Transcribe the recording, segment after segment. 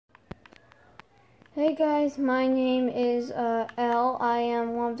Hey guys, my name is Elle. I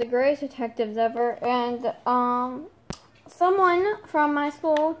am one of the greatest detectives ever, and someone from my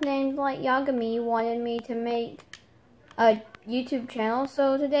school named Yagami wanted me to make a YouTube channel.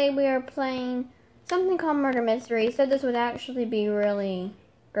 So today we are playing something called Murder Mystery. He said this would actually be really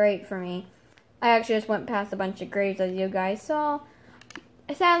great for me. I actually just went past a bunch of graves, as you guys saw.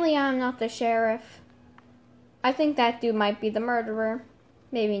 Sadly, I'm not the sheriff. I think that dude might be the murderer.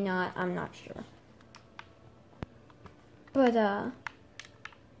 Maybe not. I'm not sure. But,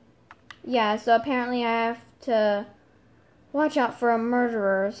 yeah, so apparently I have to watch out for a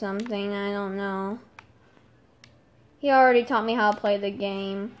murderer or something, I don't know. He already taught me how to play the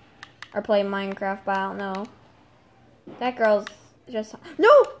game, or play Minecraft, but I don't know. That girl's just,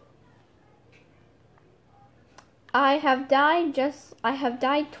 no! I have died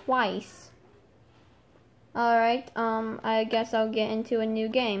twice. Alright, I guess I'll get into a new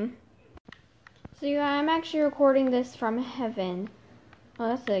game. So yeah, I'm actually recording this from heaven. Oh,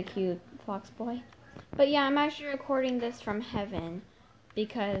 that's a cute fox boy. But yeah, I'm actually recording this from heaven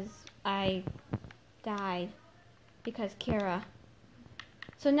because I died. Because Kira.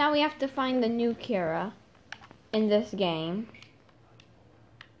 So now we have to find the new Kira in this game.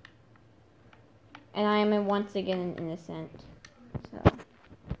 And I am once again innocent. So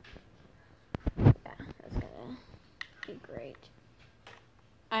yeah, that's gonna be great.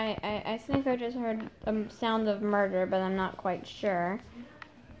 I think I just heard a sound of murder, but I'm not quite sure.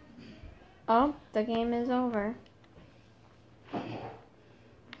 Oh, the game is over. Let's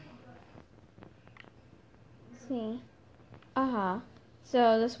see.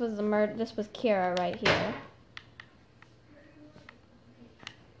 So this was the murder. This was Kira right here.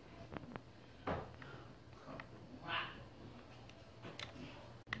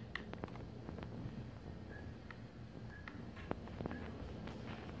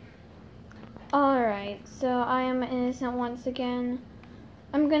 Alright, so I am innocent once again.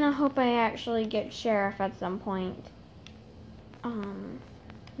 I'm gonna hope I actually get sheriff at some point.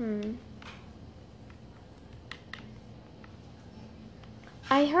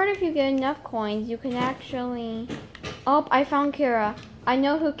 I heard if you get enough coins, you can actually... Oh, I found Kira. I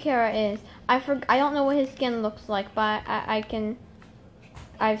know who Kira is. I don't know what his skin looks like, but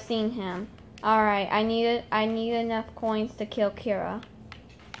I've seen him. Alright, I need enough coins to kill Kira.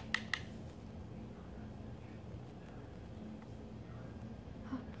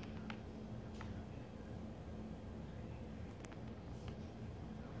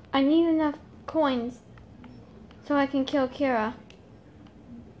 I need enough coins so I can kill Kira.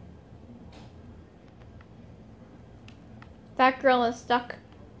 That girl is stuck.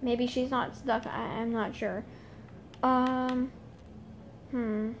 Maybe she's not stuck. I'm not sure. I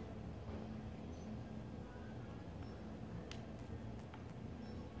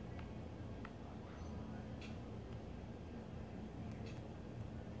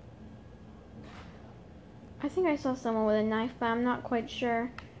think I saw someone with a knife, but I'm not quite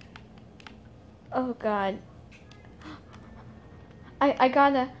sure. Oh God. I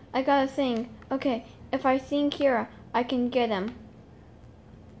got a thing. Okay, if I seen Kira, I can get him.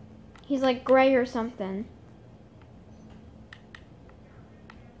 He's like gray or something.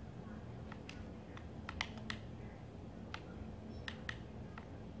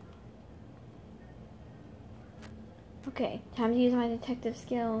 Okay, time to use my detective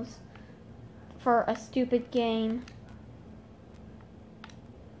skills for a stupid game.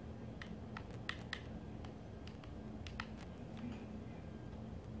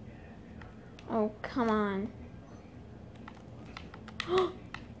 Oh, come on.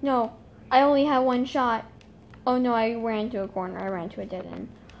 No, I only had one shot. Oh no, I ran to a corner. I ran to a dead end.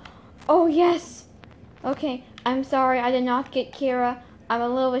 Oh yes! Okay, I'm sorry I did not get Kira. I'm a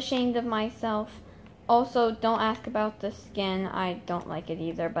little ashamed of myself. Also, don't ask about the skin. I don't like it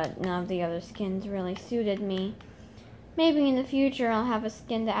either, but none of the other skins really suited me. Maybe in the future I'll have a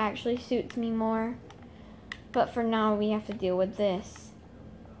skin that actually suits me more. But for now, we have to deal with this.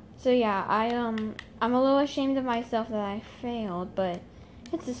 So yeah, I'm a little ashamed of myself that I failed, but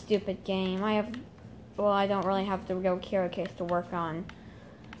it's a stupid game. I don't really have the real Kira case to work on.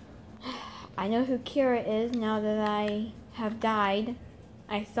 I know who Kira is now that I have died.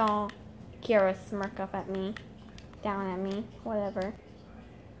 I saw Kira smirk up at me, down at me, whatever.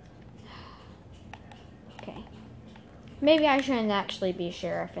 Okay. Maybe I shouldn't actually be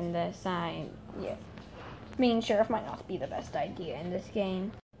sheriff in this. Being sheriff might not be the best idea in this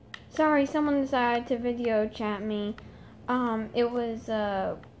game. Sorry, someone decided to video chat me. It was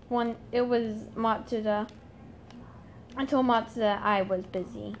Matsuda. I told Matsuda I was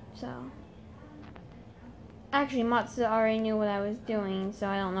busy, so. Actually, Matsuda already knew what I was doing, so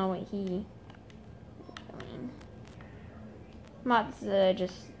I don't know what he fine. Matsuda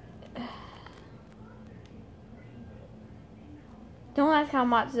just... Don't ask how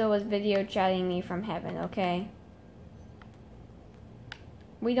Matsuda was video chatting me from heaven, okay?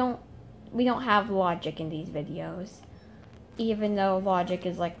 We don't have logic in these videos. Even though logic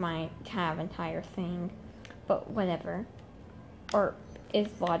is like my kind of entire thing. But whatever. Or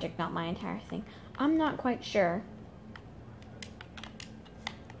is logic not my entire thing? I'm not quite sure.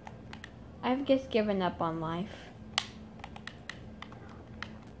 I've just given up on life.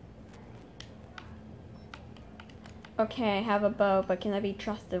 Okay, I have a bow, but can I be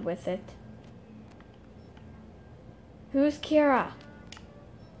trusted with it? Who's Kira?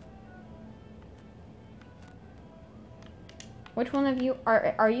 Which one of you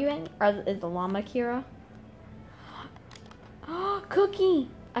are you in? Is the llama Kira? Oh, Cookie!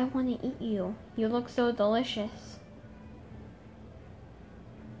 I want to eat you. You look so delicious.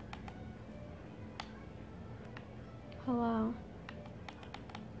 Hello.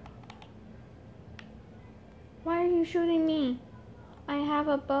 Why are you shooting me? I have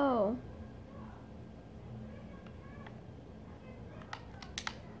a bow.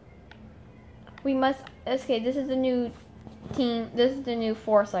 We must... Okay, this is the new team. This is the new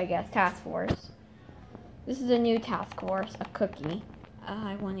force, I guess. Task force. This is a new task force. A cookie.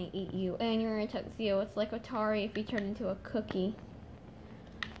 I want to eat you. And you're in a tuxedo. It's like Atari if you turn into a cookie.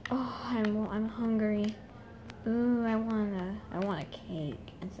 Oh, I'm hungry. Ooh, I want a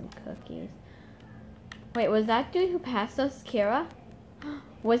cake and some cookies. Wait, was that dude who passed us Kira?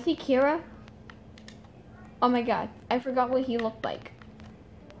 Was he Kira? Oh my god, I forgot what he looked like.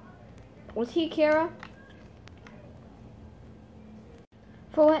 Was he Kira?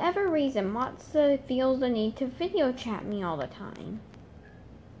 For whatever reason, Matsuda feels the need to video chat me all the time.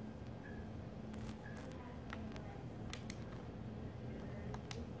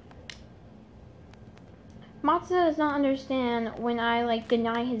 Matsuda does not understand when I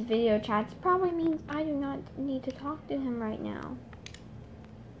deny his video chats. Probably means I do not need to talk to him right now.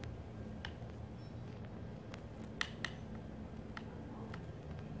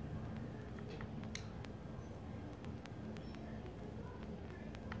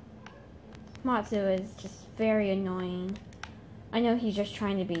 Matsuda is just very annoying. I know he's just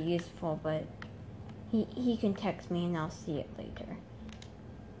trying to be useful, but he can text me and I'll see it later.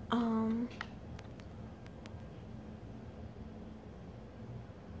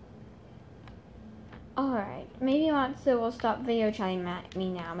 Alright, maybe Matsuda will stop video chatting at me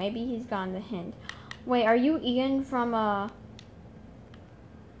now. Maybe he's gotten the hint. Wait, are you Ian from an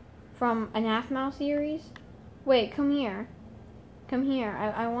AFMAO series? Wait, come here. Come here.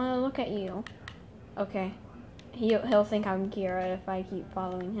 I want to look at you. Okay. He'll think I'm Kira if I keep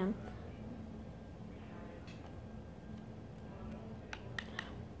following him.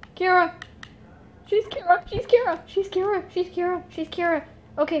 Kira! She's Kira! She's Kira! She's Kira! She's Kira! She's Kira!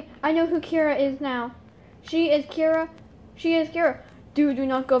 Okay, I know who Kira is now. She is Kira. She is Kira. Dude, do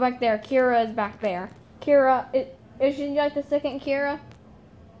not go back there. Kira is back there. Kira, is she like the second Kira?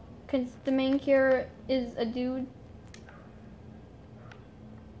 Because the main Kira is a dude.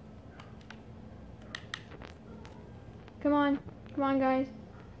 Come on. Come on, guys.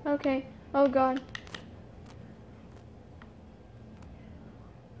 Okay. Oh, God.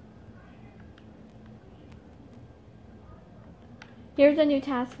 Here's a new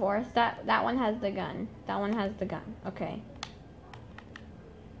task force. That one has the gun. That one has the gun. Okay.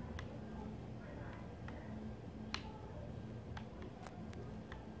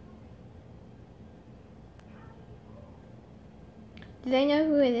 Do they know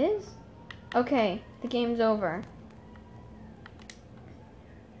who it is? Okay, the game's over.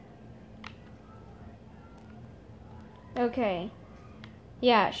 Okay.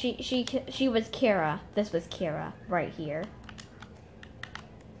 Yeah, she was Kira. This was Kira right here.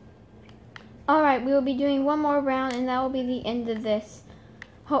 Alright, we will be doing one more round and that will be the end of this.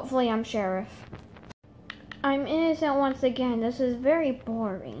 Hopefully I'm Sheriff. I'm innocent once again. This is very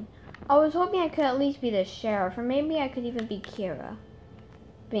boring. I was hoping I could at least be the Sheriff, or maybe I could even be Kira.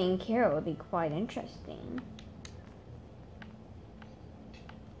 Being Kira would be quite interesting.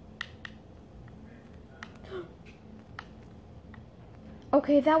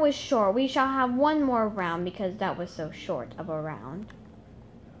 Okay, that was short. We shall have one more round because that was so short of a round.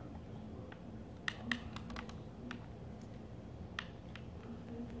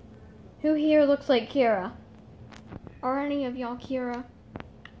 Who here looks like Kira? Are any of y'all Kira?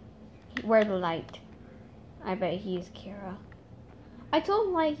 Wear the light. I bet he's Kira. I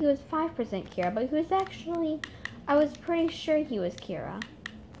told Light he was 5% Kira, but he was actually... I was pretty sure he was Kira.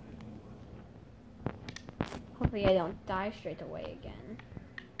 Hopefully I don't die straight away again.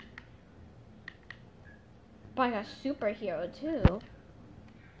 by a superhero too.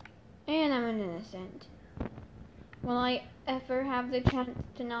 And I'm an innocent. Will I ever have the chance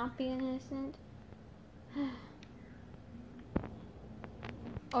to not be innocent?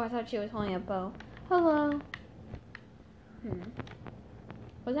 Oh, I thought she was holding a bow. Hello.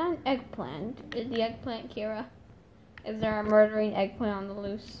 Was that an eggplant? Is the eggplant Kira? Is there a murdering eggplant on the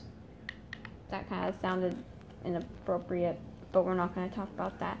loose? That kind of sounded inappropriate, but we're not going to talk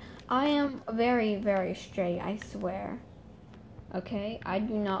about that. I am very, very straight, I swear. Okay, I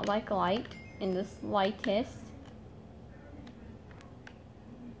do not like light in the slightest.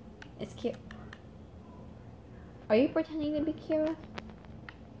 It's Kira. Are you pretending to be Kira?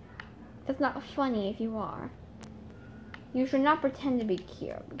 That's not funny if you are. You should not pretend to be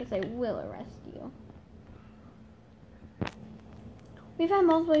Kira, because I will arrest you. We've had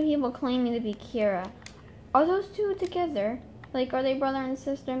multiple people claiming to be Kira. Are those two together? Like, are they brother and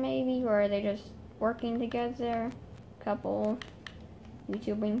sister maybe? Or are they just working together? Couple,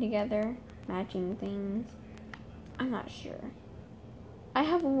 YouTubing together, matching things? I'm not sure. I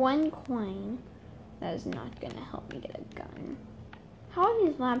have 1 coin. That is not gonna help me get a gun. How are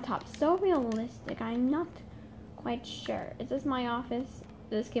these laptops so realistic? I'm not quite sure. Is this my office?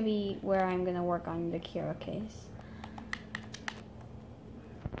 This could be where I'm gonna work on the Kira case.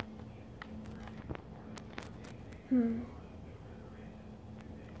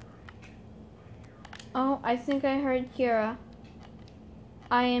 Oh, I think I heard Kira.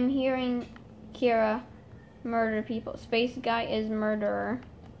 I am hearing Kira murder people. Space Guy is murderer.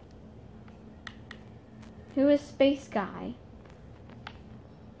 Who is Space Guy?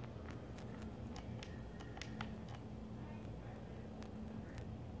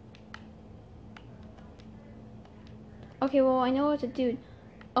 Okay, well, I know it's a dude.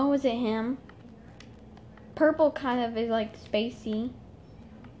 Oh, is it him? Purple kind of is like spacey.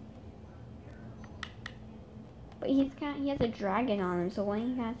 But he has a dragon on him, so why don't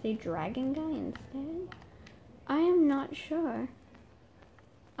you guys say Dragon Guy instead? I am not sure.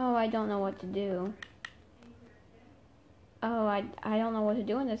 Oh, I don't know what to do. Oh, I don't know what to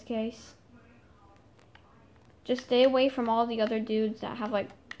do in this case. Just stay away from all the other dudes that have like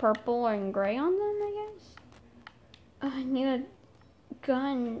purple and gray on them, I guess. I need a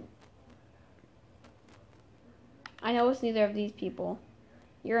gun. I know it's neither of these people.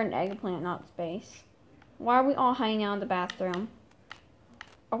 You're an eggplant, not space. Why are we all hanging out in the bathroom?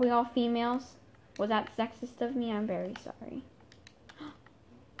 Are we all females? Was that sexist of me? I'm very sorry.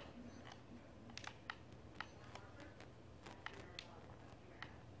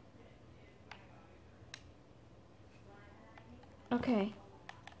 Okay.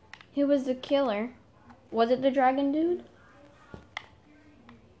 Who was the killer? Was it the dragon dude?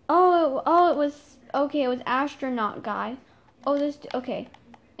 Oh, it was, okay, it was astronaut guy. Oh, okay.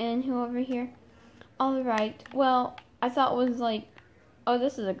 And who over here? Alright, well, I thought it was like, oh,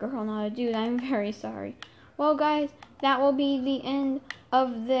 this is a girl, not a dude. I'm very sorry. Well, guys, that will be the end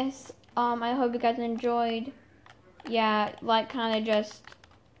of this. I hope you guys enjoyed. Yeah, like, kind of just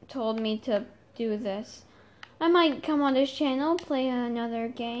told me to do this. I might come on this channel, play another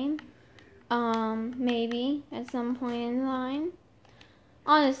game. Maybe at some point in line.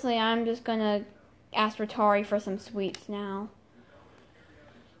 Honestly, I'm just gonna ask Ratari for some sweets now.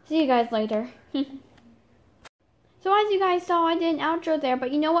 See you guys later. So as you guys saw, I did an outro there,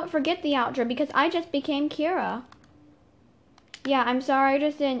 but you know what? Forget the outro because I just became Kira. Yeah, I'm sorry I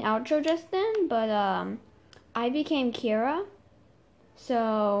just did an outro just then, but I became Kira.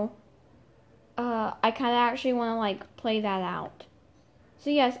 So I kind of actually want to like play that out. So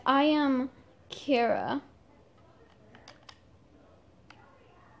yes, I am Kira.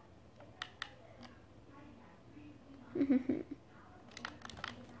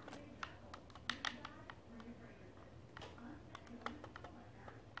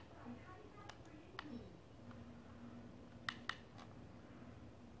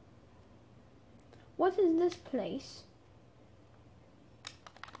 What is this place?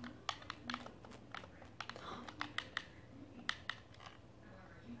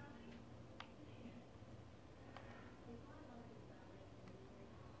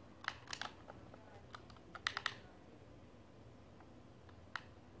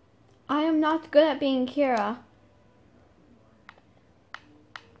 I am not good at being Kira.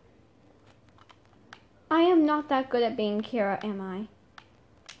 I am not that good at being Kira, am I?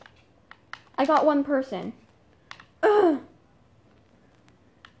 I got one person. Ugh.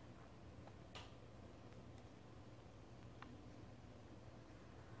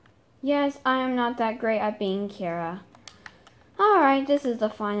 Yes, I am not that great at being Kira. Alright, this is the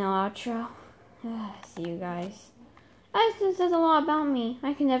final outro. See you guys. This says a lot about me.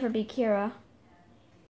 I can never be Kira.